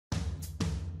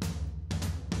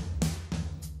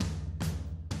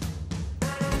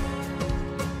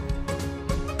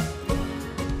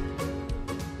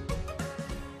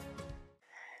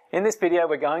In this video,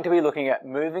 we're going to be looking at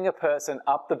moving a person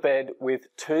up the bed with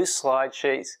 2 slide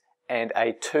sheets and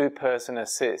a 2-person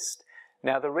assist.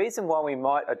 Now, the reason why we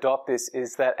might adopt this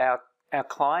is that our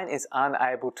client is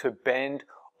unable to bend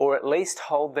or at least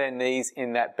hold their knees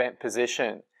in that bent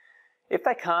position. If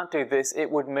they can't do this,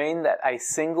 it would mean that a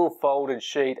single folded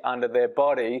sheet under their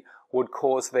body would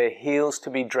cause their heels to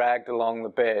be dragged along the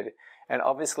bed. And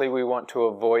obviously we want to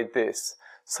avoid this.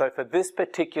 So for this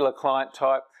particular client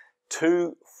type,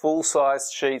 2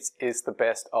 full-sized sheets is the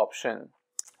best option.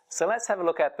 So let's have a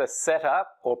look at the setup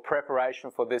or preparation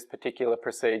for this particular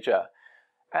procedure.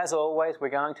 As always, we're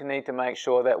going to need to make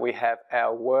sure that we have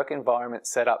our work environment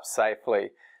set up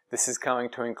safely. This is going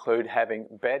to include having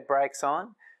bed breaks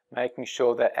on, making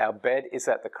sure that our bed is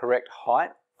at the correct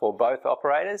height for both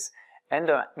operators, and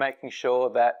making sure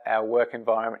that our work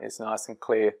environment is nice and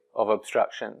clear of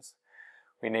obstructions.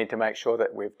 We need to make sure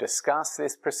that we've discussed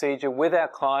this procedure with our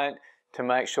client to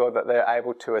make sure that they're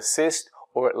able to assist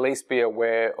or at least be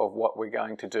aware of what we're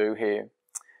going to do here.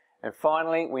 And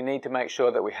finally, we need to make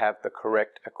sure that we have the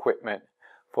correct equipment.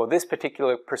 For this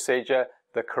particular procedure,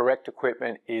 the correct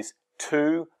equipment is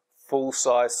 2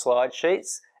 full-size slide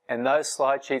sheets, and those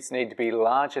slide sheets need to be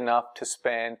large enough to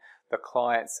span the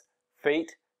client's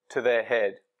feet to their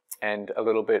head and a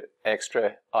little bit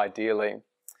extra ideally.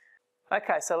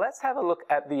 Okay, so let's have a look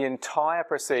at the entire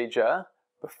procedure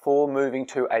before moving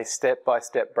to a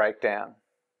step-by-step breakdown.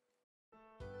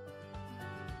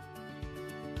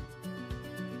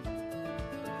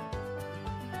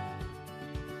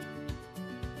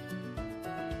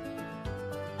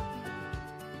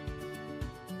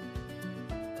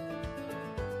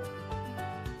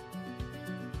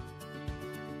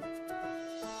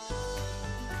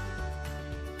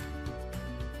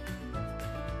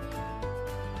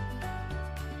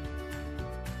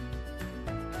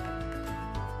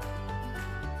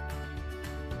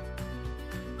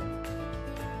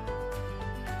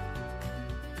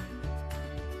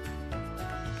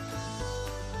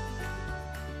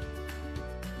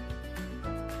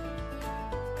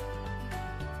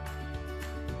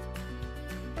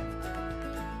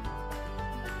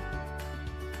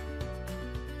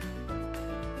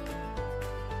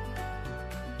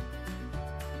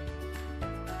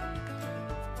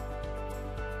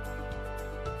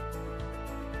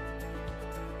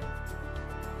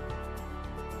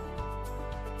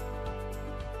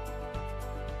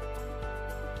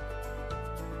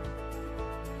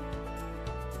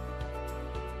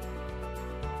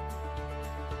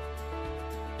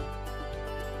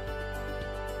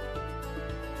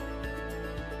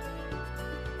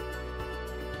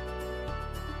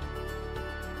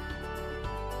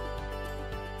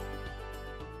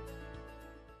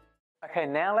 Okay,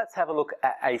 now let's have a look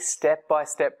at a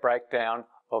step-by-step breakdown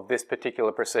of this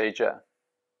particular procedure.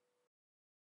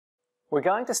 We're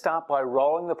going to start by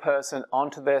rolling the person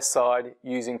onto their side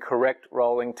using correct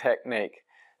rolling technique.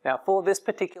 Now, for this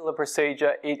particular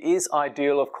procedure, it is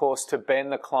ideal, of course, to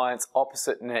bend the client's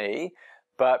opposite knee,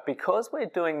 but because we're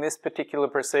doing this particular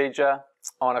procedure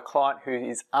on a client who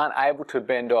is unable to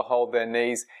bend or hold their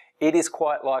knees, it is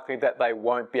quite likely that they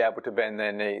won't be able to bend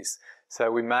their knees. So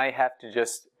we may have to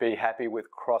just be happy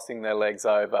with crossing their legs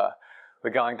over.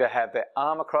 We're going to have their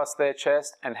arm across their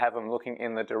chest and have them looking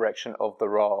in the direction of the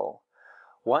roll.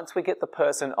 Once we get the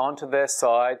person onto their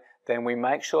side, then we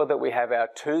make sure that we have our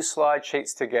 2 slide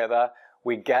sheets together.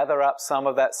 We gather up some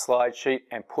of that slide sheet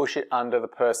and push it under the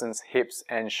person's hips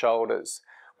and shoulders.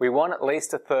 We want at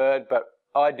least 1/3, but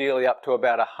ideally up to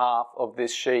about 1/2 of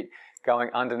this sheet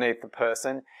going underneath the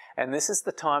person. And this is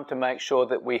the time to make sure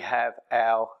that we have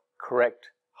our correct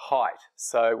height.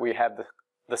 So we have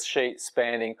the sheet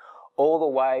spanning all the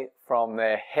way from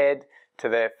their head to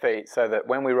their feet so that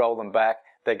when we roll them back,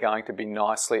 they're going to be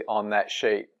nicely on that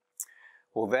sheet.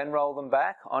 We'll then roll them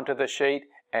back onto the sheet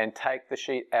and take the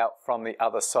sheet out from the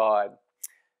other side.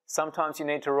 Sometimes you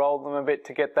need to roll them a bit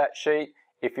to get that sheet.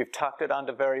 If you've tucked it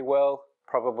under very well,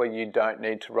 probably you don't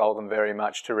need to roll them very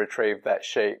much to retrieve that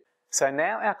sheet. So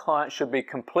now our client should be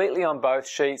completely on both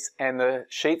sheets and the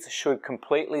sheets should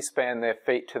completely span their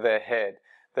feet to their head.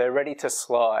 They're ready to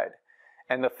slide.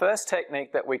 And the first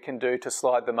technique that we can do to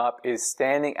slide them up is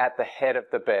standing at the head of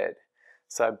the bed.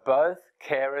 So both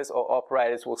carers or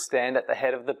operators will stand at the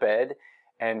head of the bed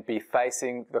and be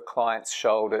facing the client's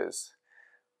shoulders.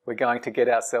 We're going to get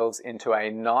ourselves into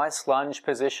a nice lunge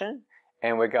position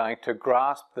and we're going to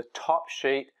grasp the top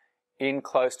sheet in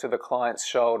close to the client's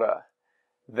shoulder.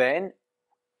 Then,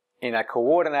 in a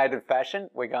coordinated fashion,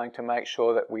 we're going to make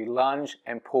sure that we lunge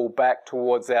and pull back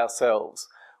towards ourselves.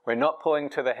 We're not pulling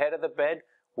to the head of the bed,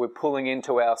 we're pulling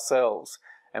into ourselves.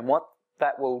 And what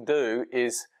that will do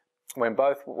is when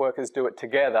both workers do it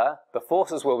together, the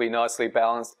forces will be nicely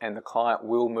balanced and the client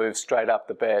will move straight up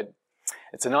the bed.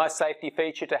 It's a nice safety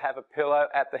feature to have a pillow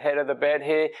at the head of the bed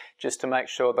here, just to make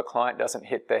sure the client doesn't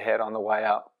hit their head on the way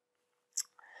up.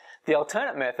 The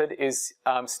alternate method is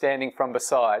standing from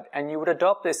beside, and you would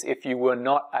adopt this if you were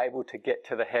not able to get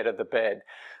to the head of the bed.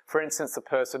 For instance, the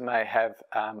person may have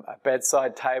a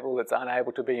bedside table that's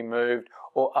unable to be moved,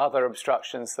 or other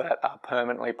obstructions that are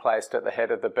permanently placed at the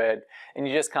head of the bed, and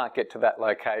you just can't get to that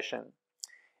location.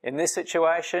 In this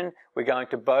situation, we're going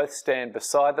to both stand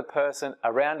beside the person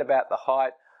around about the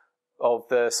height of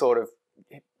the sort of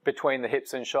between the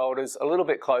hips and shoulders, a little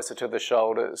bit closer to the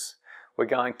shoulders. We're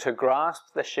going to grasp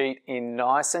the sheet in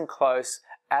nice and close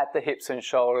at the hips and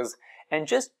shoulders and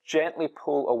just gently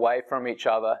pull away from each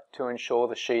other to ensure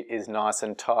the sheet is nice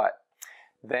and tight.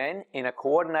 Then, in a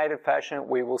coordinated fashion,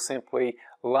 we will simply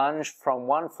lunge from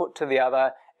one foot to the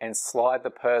other and slide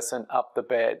the person up the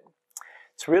bed.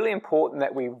 It's really important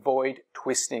that we avoid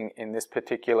twisting in this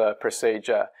particular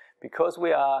procedure. Because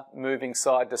we are moving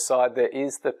side to side, there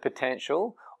is the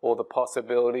potential or the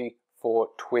possibility for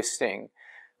twisting.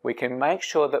 We can make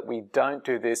sure that we don't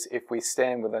do this if we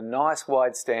stand with a nice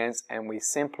wide stance and we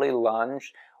simply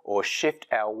lunge or shift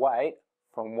our weight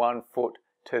from one foot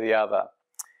to the other.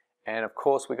 And of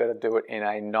course, we've got to do it in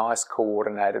a nice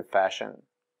coordinated fashion.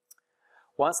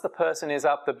 Once the person is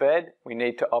up the bed, we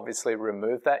need to obviously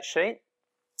remove that sheet.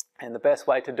 And the best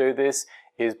way to do this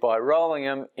is by rolling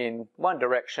them in one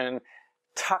direction,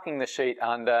 tucking the sheet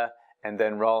under, and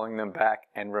then rolling them back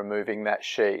and removing that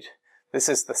sheet. This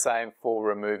is the same for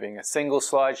removing a single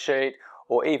slide sheet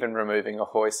or even removing a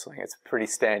hoist sling. It's a pretty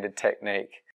standard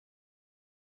technique.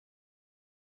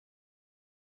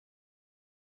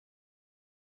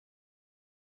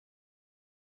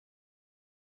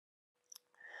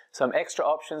 Some extra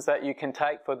options that you can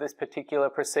take for this particular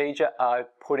procedure are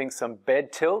putting some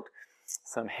bed tilt,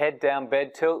 some head down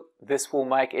bed tilt. This will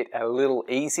make it a little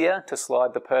easier to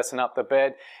slide the person up the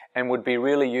bed and would be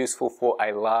really useful for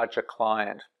a larger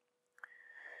client.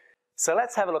 So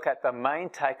let's have a look at the main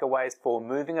takeaways for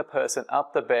moving a person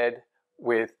up the bed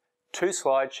with 2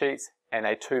 slide sheets and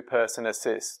a 2-person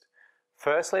assist.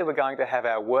 Firstly, we're going to have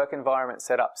our work environment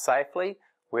set up safely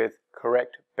with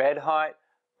correct bed height,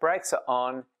 brakes are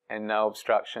on, and no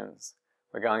obstructions.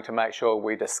 We're going to make sure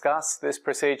we discuss this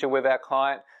procedure with our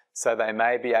client so they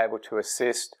may be able to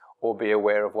assist or be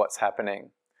aware of what's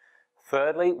happening.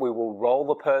 Thirdly, we will roll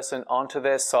the person onto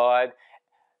their side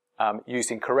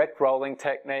using correct rolling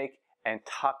technique and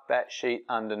tuck that sheet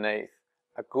underneath.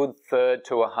 A good third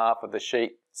to a half of the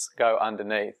sheets go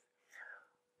underneath.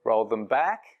 Roll them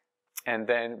back and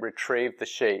then retrieve the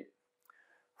sheet.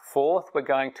 Fourth, we're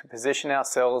going to position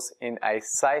ourselves in a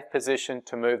safe position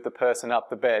to move the person up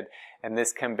the bed, and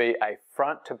this can be a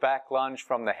front to back lunge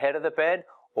from the head of the bed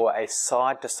or a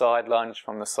side to side lunge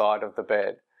from the side of the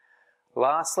bed.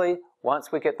 Lastly,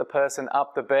 once we get the person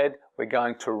up the bed, we're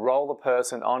going to roll the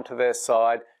person onto their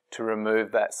side to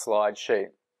remove that slide sheet.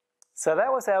 So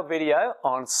that was our video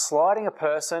on sliding a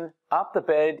person up the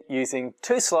bed using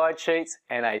 2 slide sheets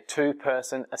and a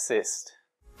 2-person assist.